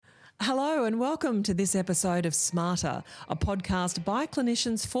Hello and welcome to this episode of sMater, a podcast by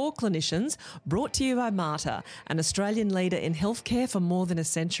clinicians for clinicians, brought to you by sMater, an Australian leader in healthcare for more than a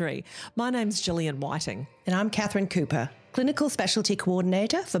century. My name's Gillian Whiting. And I'm Catherine Cooper, Clinical Specialty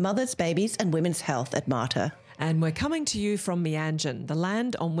Coordinator for Mothers, Babies and Women's Health at sMater. And we're coming to you from Meanjin, the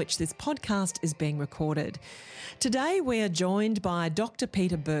land on which this podcast is being recorded. Today we are joined by Dr.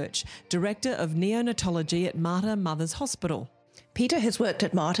 Pita Birch, Director of Neonatology at sMater Mothers Hospital. Pita has worked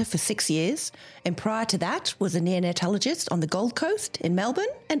at sMater for 6 years and prior to that was a neonatologist on the Gold Coast, in Melbourne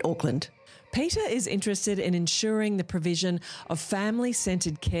and Auckland. Pita is interested in ensuring the provision of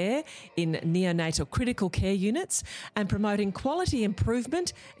family-centred care in neonatal critical care units and promoting quality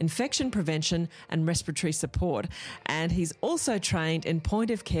improvement, infection prevention and respiratory support. And he's also trained in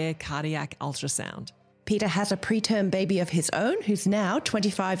point-of-care cardiac ultrasound. Pita has a preterm baby of his own who's now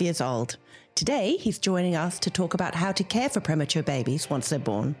 25 years old. Today, he's joining us to talk about how to care for premature babies once they're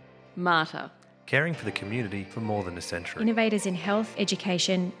born. sMater. Caring for the community for more than a century. Innovators in health,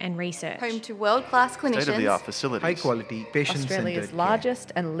 education and research. Home to world-class clinicians. State-of-the-art facilities. High quality, patient-centered Australia's care.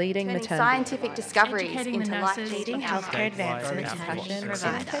 largest and leading Turning maternity scientific discoveries Educating into the nurses, life-changing healthcare outcomes. advancements. compassion,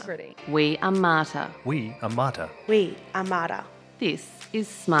 Provider. integrity. We are sMater. We are sMater. We are sMater. This is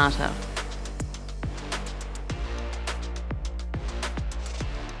sMater.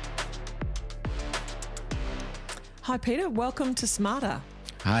 Hi Peter, welcome to sMater.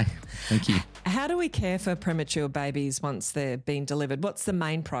 Hi, thank you. How do we care for premature babies once they're being delivered? What's the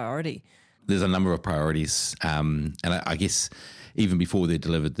main priority? There's a number of priorities, and I guess even before they're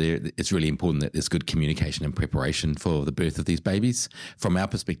delivered, it's really important that there's good communication and preparation for the birth of these babies. From our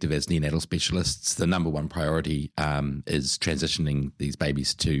perspective as neonatal specialists, the number one priority is transitioning these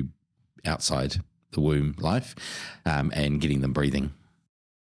babies to outside the womb life and getting them breathing.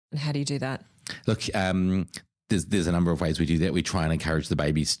 And how do you do that? Look, there's a number of ways we do that. We try and encourage the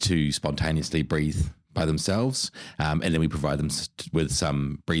babies to spontaneously breathe by themselves, and then we provide them with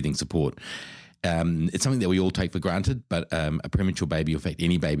some breathing support. It's something that we all take for granted, but a premature baby, in fact,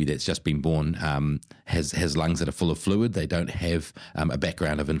 any baby that's just been born, has lungs that are full of fluid. They don't have a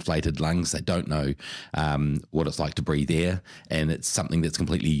background of inflated lungs. They don't know what it's like to breathe air, and it's something that's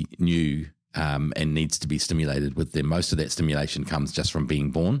completely new and needs to be stimulated with them. Most of that stimulation comes just from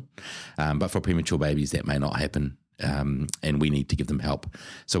being born, but for premature babies that may not happen, and we need to give them help.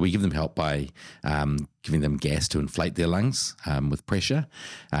 So we give them help by giving them gas to inflate their lungs with pressure,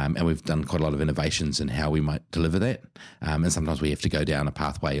 and we've done quite a lot of innovations in how we might deliver that, and sometimes we have to go down a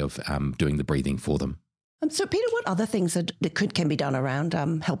pathway of doing the breathing for them. So, Peter, what other things can be done around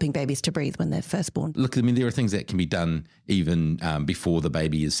helping babies to breathe when they're first born? Look, I mean, there are things that can be done even before the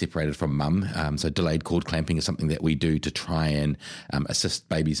baby is separated from mum. So delayed cord clamping is something that we do to try and assist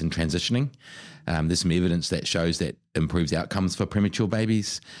babies in transitioning. There's some evidence that shows that improves outcomes for premature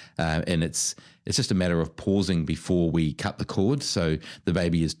babies, and it's just a matter of pausing before we cut the cord. So the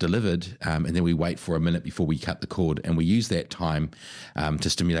baby is delivered, and then we wait for a minute before we cut the cord, and we use that time to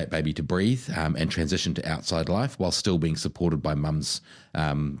stimulate baby to breathe and transition to outside life while still being supported by mum's,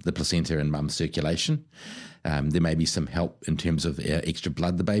 the placenta and mum's circulation. There may be some help in terms of extra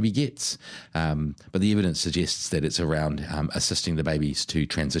blood the baby gets, but the evidence suggests that it's around assisting the babies to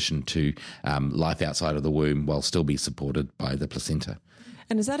transition to life outside of the womb while still be supported by the placenta.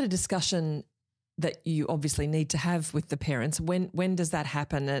 And is that a discussion that you obviously need to have with the parents? When does that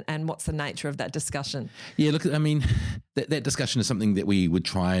happen, and what's the nature of that discussion? Yeah, look, I mean, that discussion is something that we would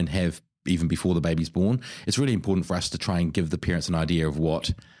try and have even before the baby's born. It's really important for us to try and give the parents an idea of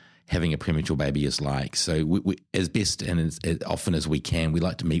what having a premature baby is like. So we as best and as often as we can, we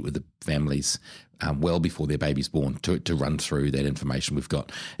like to meet with the families well before their baby's born to run through that information. We've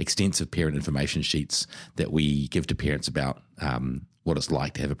got extensive parent information sheets that we give to parents about what it's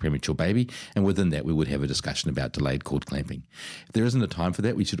like to have a premature baby, and within that we would have a discussion about delayed cord clamping. If there isn't a time for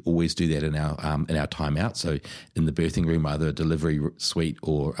that, we should always do that in our time out. So in the birthing room, either a delivery suite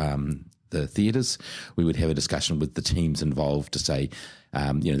or the theatres, we would have a discussion with the teams involved to say,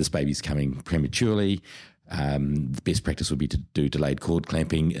 this baby's coming prematurely. The best practice would be to do delayed cord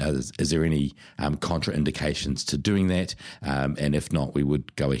clamping. Is there any contraindications to doing that? And if not, we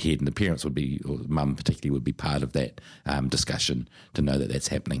would go ahead, and the parents would be, or mum particularly, would be part of that discussion to know that that's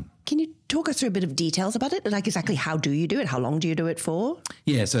happening. Can you talk us through a bit of details about it? Like exactly how do you do it? How long do you do it for?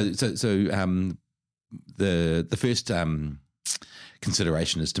 Yeah, so the first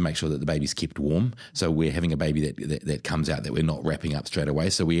consideration is to make sure that the baby's kept warm. So we're having a baby that comes out that we're not wrapping up straight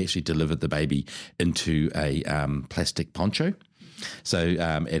away. So we actually delivered the baby into a plastic poncho. So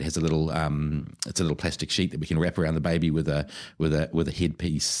it has a little plastic sheet that we can wrap around the baby with a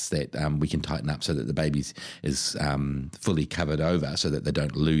headpiece that we can tighten up so that the baby is fully covered over, so that they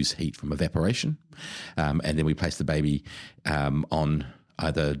don't lose heat from evaporation. And then we place the baby on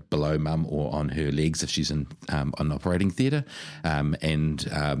either below mum or on her legs if she's in on operating theatre, and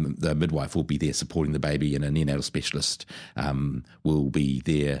the midwife will be there supporting the baby, and a neonatal specialist will be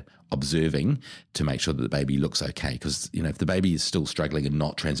there observing to make sure that the baby looks okay. Because if the baby is still struggling and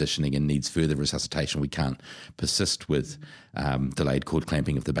not transitioning and needs further resuscitation, we can't persist with delayed cord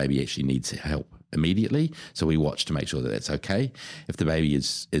clamping if the baby actually needs help immediately. So we watch to make sure that that's okay. If the baby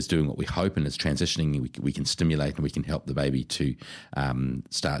is doing what we hope and is transitioning, we can stimulate and we can help the baby to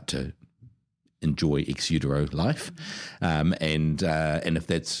start to enjoy ex utero life, and if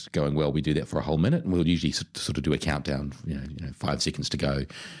that's going well, we do that for a whole minute, and we'll usually sort of do a countdown. 5 seconds to go.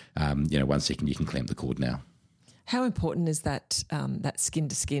 1 second, you can clamp the cord now. How important is that skin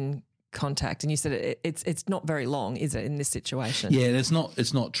to skin contact? And you said it's not very long, is it, in this situation? Yeah, it's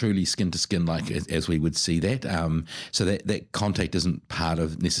not truly skin to skin like as we would see that. So that contact isn't part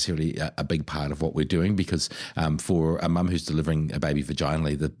of necessarily a big part of what we're doing, because for a mum who's delivering a baby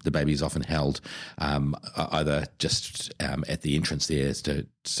vaginally, the baby is often held either just at the entrance there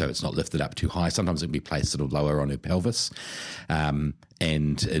so it's not lifted up too high. Sometimes it can be placed sort of lower on her pelvis.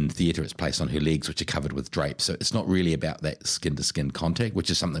 And in theatre, it's placed on her legs, which are covered with drapes. So it's not really about that skin-to-skin contact, which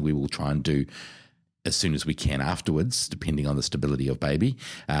is something we will try and do as soon as we can afterwards, depending on the stability of baby.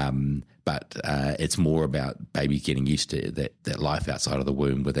 But it's more about baby getting used to that life outside of the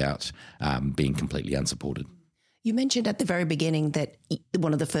womb without being completely unsupported. You mentioned at the very beginning that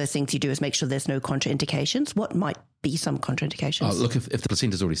one of the first things you do is make sure there's no contraindications. What might be some contraindications? Oh, look, if the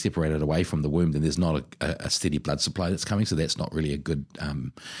placenta's already separated away from the womb, then there's not a steady blood supply that's coming, so that's not really a good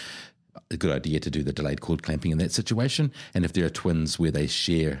idea to do the delayed cord clamping in that situation. And if there are twins where they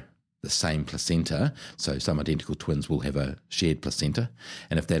share the same placenta, so some identical twins will have a shared placenta,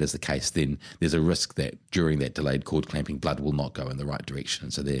 and if that is the case, then there's a risk that during that delayed cord clamping, blood will not go in the right direction.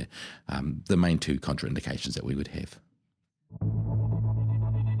 So they're the main two contraindications that we would have.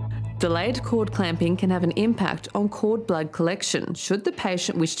 Delayed cord clamping can have an impact on cord blood collection should the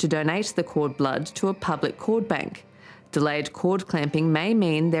patient wish to donate the cord blood to a public cord bank. Delayed cord clamping may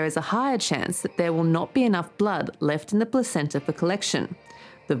mean there is a higher chance that there will not be enough blood left in the placenta for collection.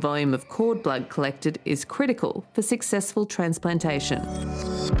 The volume of cord blood collected is critical for successful transplantation.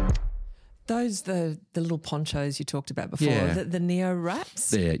 Those the little ponchos you talked about before, Yeah. the neo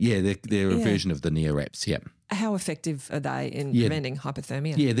wraps. They're a version of the neo wraps. Yeah. How effective are they in preventing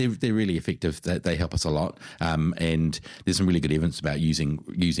hypothermia? Yeah, they're really effective. They help us a lot, and there's some really good evidence about using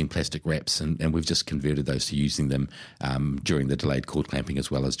plastic wraps, and we've just converted those to using them during the delayed cord clamping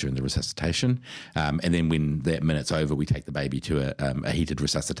as well as during the resuscitation. And then when that minute's over, we take the baby to a heated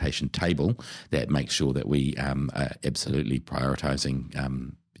resuscitation table that makes sure that we are absolutely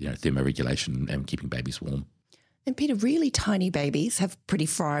prioritising thermoregulation and keeping babies warm. And Peter, really tiny babies have pretty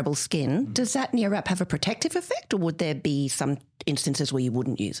friable skin. Does that neo wrap have a protective effect, or would there be some instances where you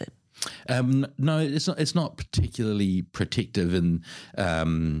wouldn't use it? No, it's not particularly protective, and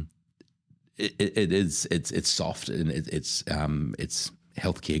it's soft and it's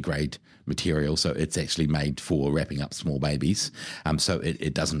healthcare grade material, so it's actually made for wrapping up small babies. So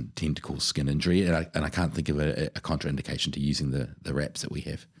it doesn't tend to cause skin injury, and I can't think of a contraindication to using the wraps that we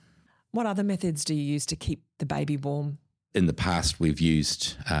have. What other methods do you use to keep the baby warm? In the past, we've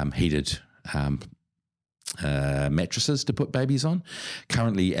used heated mattresses to put babies on.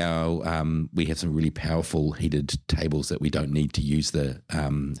 Currently, we have some really powerful heated tables that we don't need to use the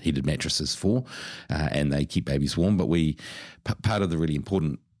heated mattresses for, and they keep babies warm. But part of the really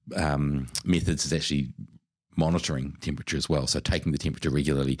important methods is actually monitoring temperature as well. So taking the temperature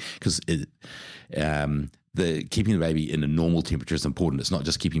regularly, because keeping the baby in a normal temperature is important. It's not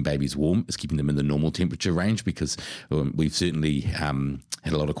just keeping babies warm, it's keeping them in the normal temperature range, because we've certainly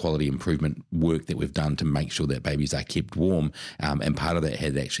had a lot of quality improvement work that we've done to make sure that babies are kept warm, and part of that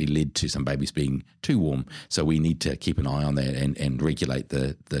had actually led to some babies being too warm. So we need to keep an eye on that and regulate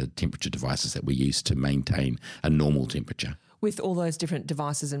the temperature devices that we use to maintain a normal temperature. With all those different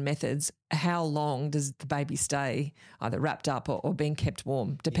devices and methods, how long does the baby stay either wrapped up or being kept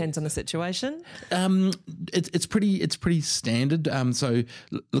warm? Depends on the situation. It's pretty standard. So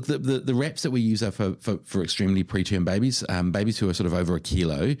look, the wraps that we use are for extremely preterm babies. Babies who are sort of over 1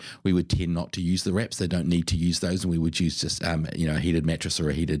 kilo, we would tend not to use the wraps. They don't need to use those, and we would use just a heated mattress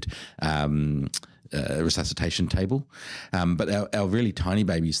or a heated resuscitation table. But our really tiny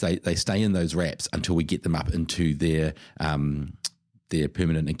babies, they stay in those wraps until we get them up into their their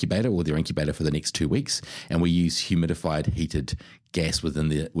permanent incubator or their incubator for the next 2 weeks, and we use humidified, heated gas within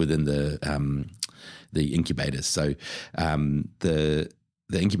the incubators. So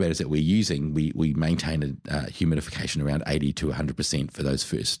the incubators that we're using, we maintain a humidification around 80 to 100% for those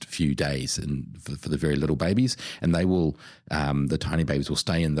first few days, and for the very little babies, and they will the tiny babies will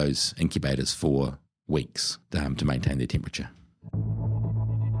stay in those incubators for weeks to maintain their temperature.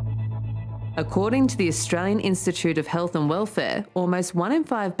 According to the Australian Institute of Health and Welfare, almost 1 in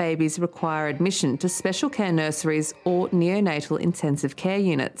 5 babies require admission to special care nurseries or neonatal intensive care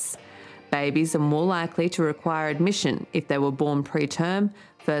units. Babies are more likely to require admission if they were born preterm,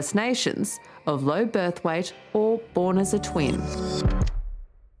 First Nations, of low birth weight, or born as a twin.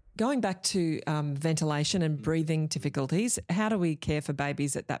 Going back to ventilation and breathing difficulties, how do we care for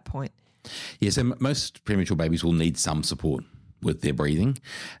babies at that point? Yeah, so most premature babies will need some support with their breathing.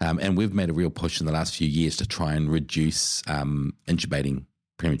 And we've made a real push in the last few years to try and reduce intubating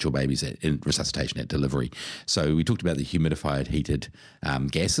premature babies in resuscitation at delivery. So we talked about the humidified, heated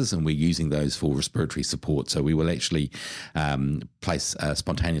gases, and we're using those for respiratory support. So we will actually place a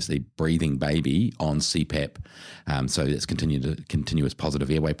spontaneously breathing baby on CPAP, so that's continuous positive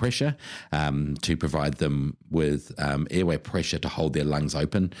airway pressure, to provide them with airway pressure to hold their lungs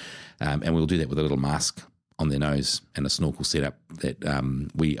open, and we'll do that with a little mask on their nose and a snorkel setup that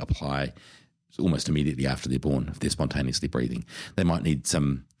we apply almost immediately after they're born if they're spontaneously breathing. They might need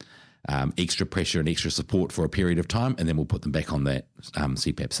some extra pressure and extra support for a period of time, and then we'll put them back on that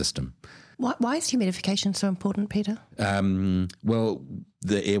CPAP system. Why is humidification so important, Peter? Well,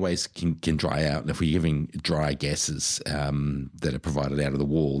 the airways can dry out, and if we're giving dry gases that are provided out of the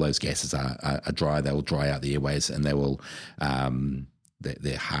wall, those gases are dry. They will dry out the airways, and they will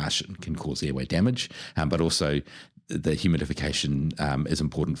they're harsh and can cause airway damage. But also the humidification is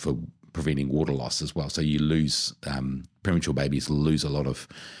important for preventing water loss as well. So you lose, premature babies lose a lot of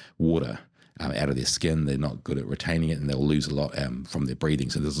water out of their skin. They're not good at retaining it, and they'll lose a lot from their breathing.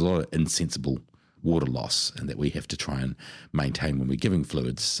 So there's a lot of insensible water loss, and that we have to try and maintain when we're giving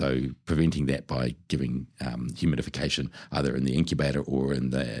fluids. So preventing that by giving humidification either in the incubator or in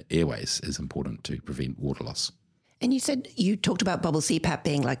the airways is important to prevent water loss. And you talked about bubble CPAP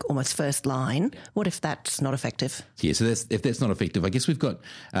being like almost first line. What if that's not effective? Yeah, so if that's not effective, I guess we've got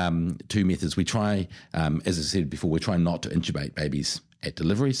 2 methods. We try, as I said before, we try not to intubate babies at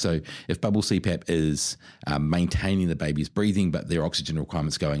delivery. So if bubble CPAP is maintaining the baby's breathing, but their oxygen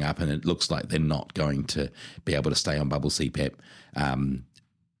requirements going up, and it looks like they're not going to be able to stay on bubble CPAP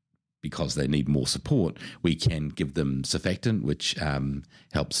because they need more support, we can give them surfactant, which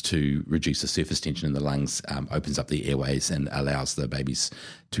helps to reduce the surface tension in the lungs, opens up the airways, and allows the babies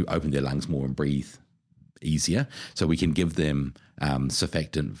to open their lungs more and breathe easier. So we can give them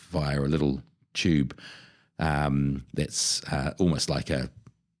surfactant via a little tube that's almost like a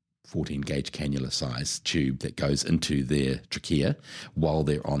 14-gauge cannula size tube that goes into their trachea while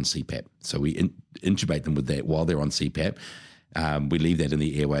they're on CPAP. So we intubate them with that while they're on CPAP. We leave that in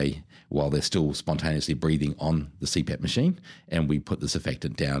the airway while they're still spontaneously breathing on the CPAP machine, and we put the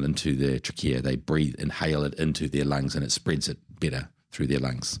surfactant down into their trachea. They inhale it into their lungs, and it spreads it better through their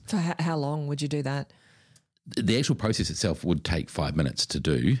lungs. For how long would you do that? The actual process itself would take 5 minutes to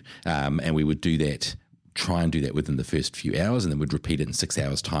do, and we would try and do that within the first few hours, and then we'd repeat it in 6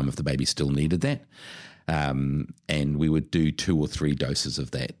 hours' time if the baby still needed that. And we would do 2 or 3 doses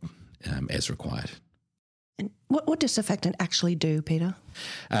of that as required. And what does surfactant actually do, Peter?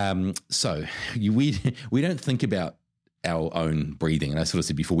 So we don't think about our own breathing. And I sort of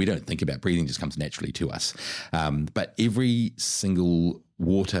said before, we don't think about breathing, just comes naturally to us. But every single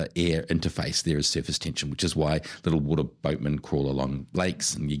water-air interface, there is surface tension, which is why little water boatmen crawl along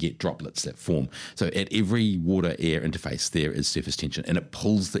lakes and you get droplets that form. So at every water-air interface, there is surface tension, and it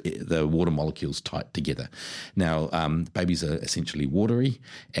pulls the water molecules tight together. Now, babies are essentially watery,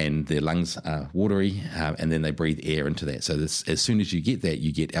 and their lungs are watery, and then they breathe air into that. So as soon as you get that,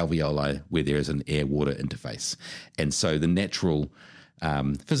 you get alveoli where there is an air-water interface. And so the natural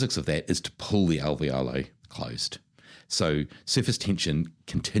physics of that is to pull the alveoli closed. So surface tension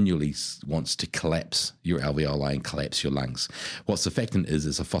continually wants to collapse your alveoli and collapse your lungs. What surfactant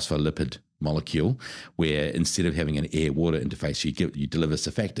is a phospholipid molecule where instead of having an air-water interface, you deliver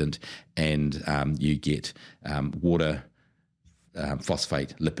surfactant, and you get water,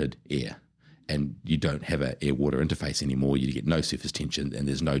 phosphate, lipid, air. And you don't have an air-water interface anymore. You get no surface tension, and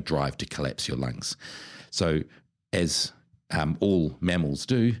there's no drive to collapse your lungs. So as all mammals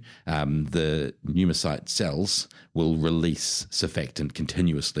do, the pneumocyte cells will release surfactant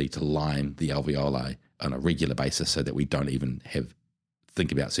continuously to line the alveoli on a regular basis so that we don't even have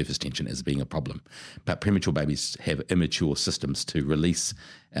think about surface tension as being a problem. But premature babies have immature systems to release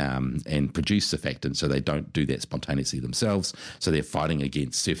and produce surfactant, so they don't do that spontaneously themselves. So they're fighting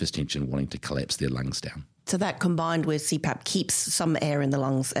against surface tension, wanting to collapse their lungs down. So that combined with CPAP keeps some air in the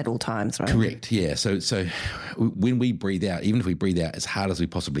lungs at all times, right? Correct, yeah. So when we breathe out, even if we breathe out as hard as we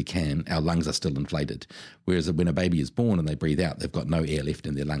possibly can, our lungs are still inflated. Whereas when a baby is born and they breathe out, they've got no air left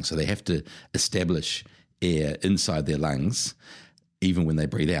in their lungs. So they have to establish air inside their lungs even when they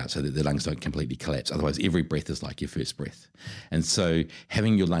breathe out, so that their lungs don't completely collapse. Otherwise, every breath is like your first breath. And so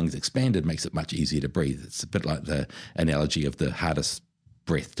having your lungs expanded makes it much easier to breathe. It's a bit like the analogy of the hardest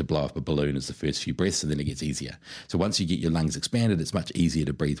breath to blow up a balloon is the first few breaths, and then it gets easier. So once you get your lungs expanded, it's much easier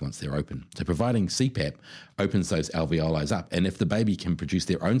to breathe once they're open. So providing CPAP opens those alveoli up. And if the baby can produce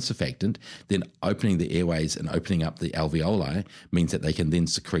their own surfactant, then opening the airways and opening up the alveoli means that they can then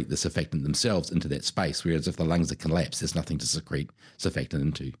secrete the surfactant themselves into that space, whereas if the lungs are collapsed, there's nothing to secrete surfactant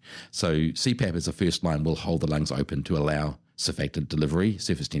into. So CPAP as a first line will hold the lungs open to allow surfactant delivery,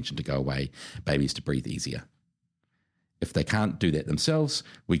 surface tension to go away, babies to breathe easier. If they can't do that themselves,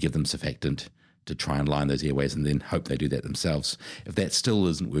 we give them surfactant to try and line those airways and then hope they do that themselves. If that still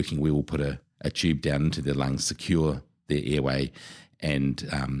isn't working, we will put a tube down into their lungs, secure their airway, and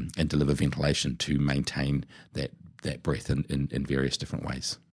deliver ventilation to maintain that breath in various different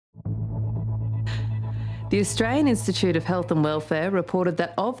ways. The Australian Institute of Health and Welfare reported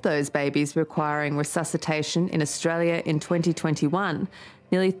that of those babies requiring resuscitation in Australia in 2021,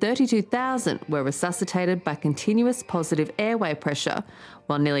 nearly 32,000 were resuscitated by continuous positive airway pressure,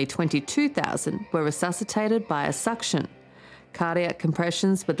 while nearly 22,000 were resuscitated by a suction. Cardiac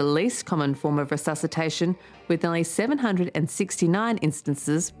compressions were the least common form of resuscitation, with only 769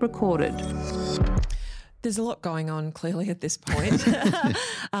 instances recorded. There's a lot going on clearly at this point.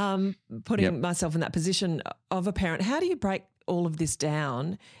 Putting myself in that position of a parent, how do you break all of this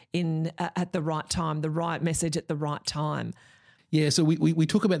down at the right time, the right message at the right time? Yeah, so we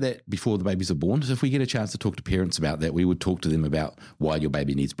talk about that before the babies are born. So if we get a chance to talk to parents about that, we would talk to them about why your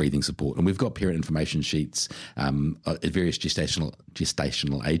baby needs breathing support. And we've got parent information sheets at various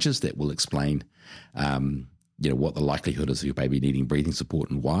gestational ages that will explain what the likelihood is of your baby needing breathing support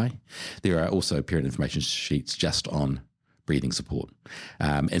and why. There are also parent information sheets just on breathing support.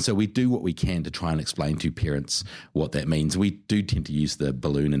 And so we do what we can to try and explain to parents what that means. We do tend to use the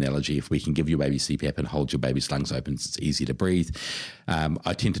balloon analogy. If we can give your baby CPAP and hold your baby's lungs open, it's easy to breathe.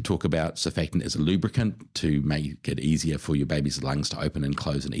 I tend to talk about surfactant as a lubricant to make it easier for your baby's lungs to open and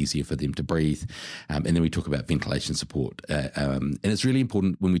close and easier for them to breathe. And then we talk about ventilation support. And it's really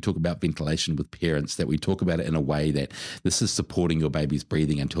important when we talk about ventilation with parents that we talk about it in a way that this is supporting your baby's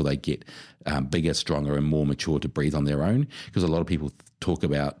breathing until they get bigger, stronger, and more mature to breathe on their own. Because a lot of people talk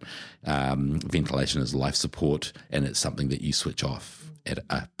about ventilation as life support, and it's something that you switch off at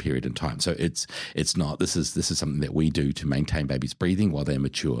a period in time. So it's not. This is something that we do to maintain babies' breathing while they're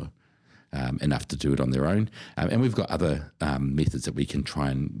mature enough to do it on their own. And we've got other methods that we can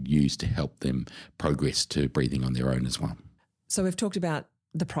try and use to help them progress to breathing on their own as well. So we've talked about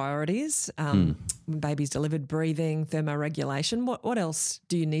the priorities, babies delivered, breathing, thermoregulation. What else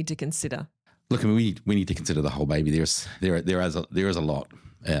do you need to consider? Look, I mean, we need to consider the whole baby. There is a lot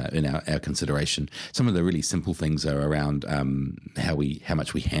in our consideration. Some of the really simple things are around how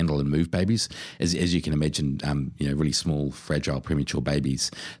much we handle and move babies. As you can imagine, really small, fragile, premature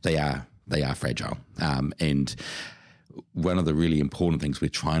babies, they are fragile. And one of the really important things we're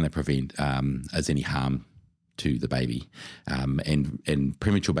trying to prevent is any harm to the baby. And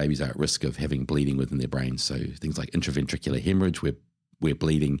premature babies are at risk of having bleeding within their brains. So things like intraventricular hemorrhage, where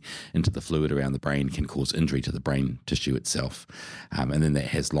bleeding into the fluid around the brain can cause injury to the brain tissue itself. And then that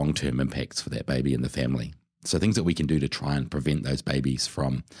has long-term impacts for that baby and the family. So things that we can do to try and prevent those babies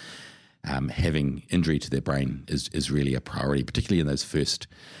from having injury to their brain is really a priority, particularly in those first,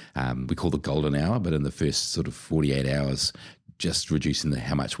 we call the golden hour, but in the first sort of 48 hours, just reducing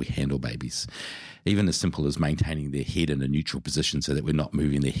how much we handle babies. Even as simple as maintaining their head in a neutral position so that we're not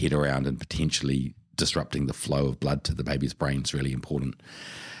moving their head around and potentially disrupting the flow of blood to the baby's brain is really important.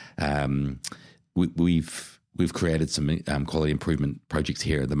 We've created some quality improvement projects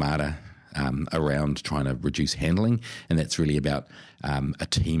here at the Mater around trying to reduce handling, and that's really about a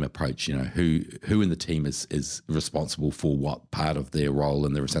team approach. Who in the team is responsible for what part of their role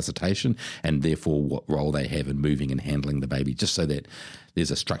in the resuscitation, and therefore what role they have in moving and handling the baby, just so that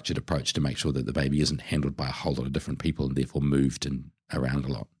there's a structured approach to make sure that the baby isn't handled by a whole lot of different people and therefore moved around a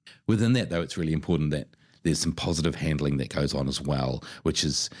lot. Within that, though, it's really important that there's some positive handling that goes on as well, which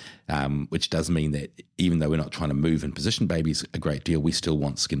does mean that even though we're not trying to move and position babies a great deal, we still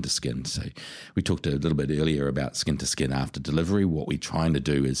want skin to skin. So we talked a little bit earlier about skin to skin after delivery. What we're trying to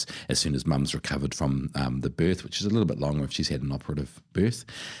do is, as soon as mum's recovered from the birth, which is a little bit longer if she's had an operative birth,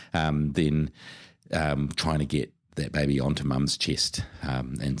 then trying to get that baby onto mum's chest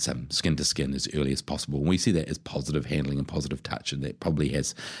and some skin to skin as early as possible. And we see that as positive handling and positive touch, and that probably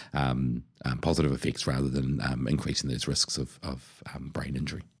has positive effects rather than increasing those risks of brain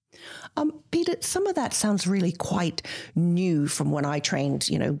injury. Peter, some of that sounds really quite new from when I trained,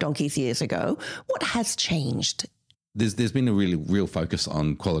 donkeys years ago. What has changed? There's been a real focus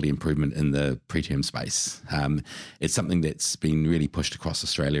on quality improvement in the preterm space. It's something that's been really pushed across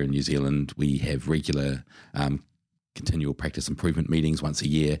Australia and New Zealand. We have regular continual practice improvement meetings once a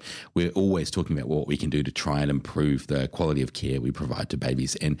year. We're always talking about what we can do to try and improve the quality of care we provide to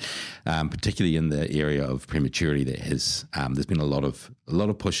babies, and particularly in the area of prematurity, there's been a lot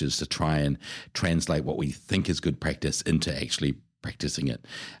of pushes to try and translate what we think is good practice into actually practicing it,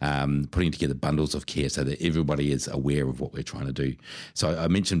 putting together bundles of care so that everybody is aware of what we're trying to do. So I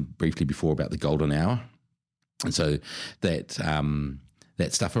mentioned briefly before about the golden hour, and so that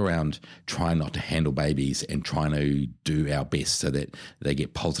stuff around trying not to handle babies and trying to do our best so that they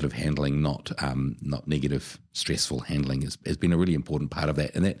get positive handling, not negative, stressful handling has been a really important part of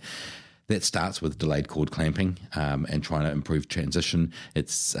that. And that starts with delayed cord clamping and trying to improve transition.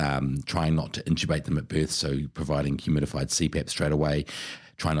 It's trying not to intubate them at birth, so providing humidified CPAP straight away.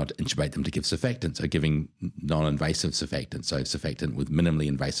 Try not to intubate them to give surfactant, so giving non-invasive surfactant, so surfactant with minimally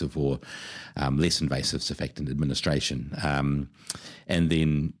invasive or less invasive surfactant administration, and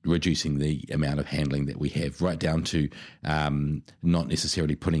then reducing the amount of handling that we have, right down to not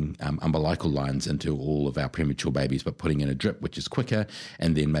necessarily putting umbilical lines into all of our premature babies, but putting in a drip, which is quicker,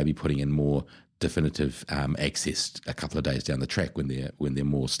 and then maybe putting in more definitive access a couple of days down the track when they're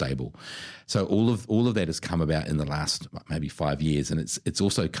more stable. So all of that has come about in the last maybe 5 years, and it's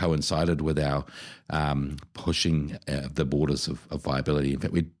also coincided with our pushing the borders of viability. In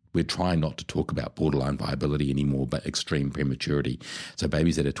fact, we're trying not to talk about borderline viability anymore, but extreme prematurity. So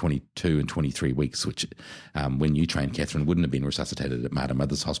babies that are 22 and 23 weeks, which when you trained, Catherine, wouldn't have been resuscitated at Mater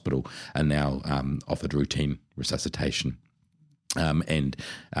Mothers Hospital, are now offered routine resuscitation. And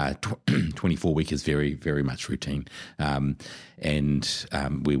 24 week is very, very much routine. And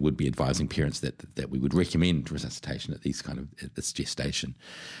we would be advising parents that we would recommend resuscitation at this gestation.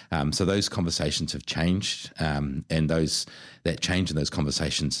 So those conversations have changed, and that change in those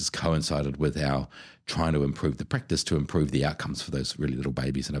conversations has coincided with our trying to improve the practice to improve the outcomes for those really little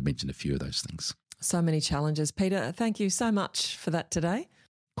babies. And I've mentioned a few of those things. So many challenges. Peter, thank you so much for that today.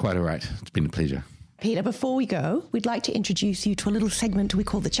 Quite all right. It's been a pleasure. Peter, before we go, we'd like to introduce you to a little segment we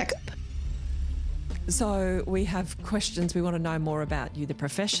call the checkup. So we have questions. We want to know more about you, the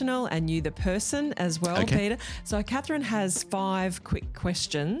professional, and you, the person, as well, okay. Peter. So Catherine has 5 quick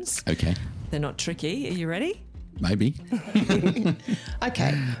questions. Okay. They're not tricky. Are you ready? Maybe.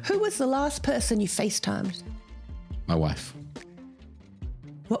 Okay. Who was the last person you FaceTimed? My wife.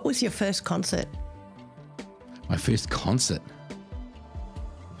 What was your first concert? My first concert?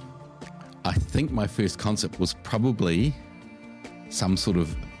 I think my first concert was probably some sort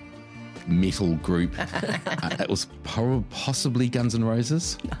of metal group. It was possibly Guns N'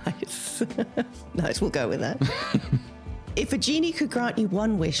 Roses. Nice. Nice, we'll go with that. If a genie could grant you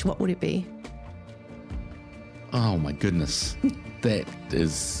one wish, what would it be? Oh my goodness. That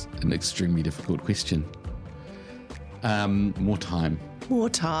is an extremely difficult question. More time. More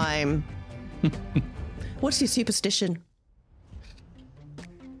time. What's your superstition?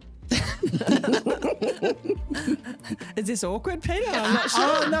 Is this awkward, Peter? I'm not sure.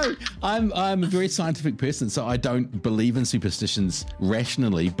 Oh no, I'm a very scientific person, so I don't believe in superstitions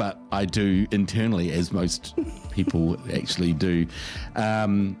rationally, but I do internally, as most people actually do.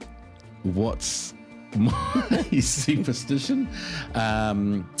 What's my superstition?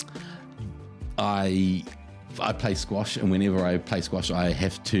 I play squash, and whenever I play squash, I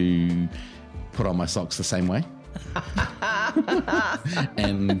have to put on my socks the same way.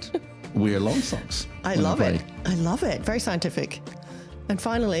 And wear long socks. I love it. I love it. Very scientific. And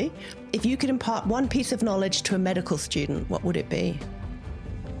finally, if you could impart one piece of knowledge to a medical student, what would it be?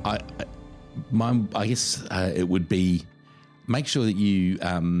 I guess it would be make sure that you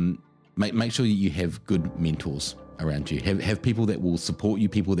make sure that you have good mentors around you. Have people that will support you,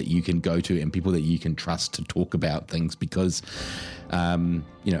 people that you can go to, and people that you can trust to talk about things, because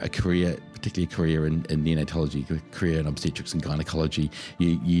a career, particularly a career in neonatology, a career in obstetrics and gynecology,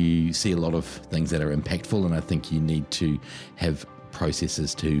 you see a lot of things that are impactful, and I think you need to have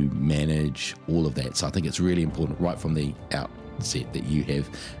processes to manage all of that. So I think it's really important right from the outset that you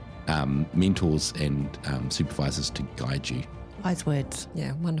have mentors and supervisors to guide you. Wise words.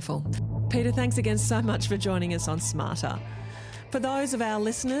 Yeah, wonderful. Peter, thanks again so much for joining us on sMater. For those of our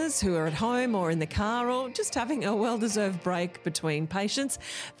listeners who are at home or in the car or just having a well-deserved break between patients,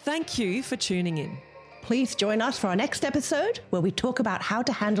 thank you for tuning in. Please join us for our next episode where we talk about how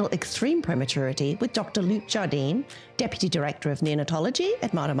to handle extreme prematurity with Dr. Luke Jardine, Deputy Director of Neonatology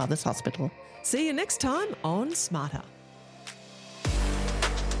at Mater Mothers Hospital. See you next time on sMater.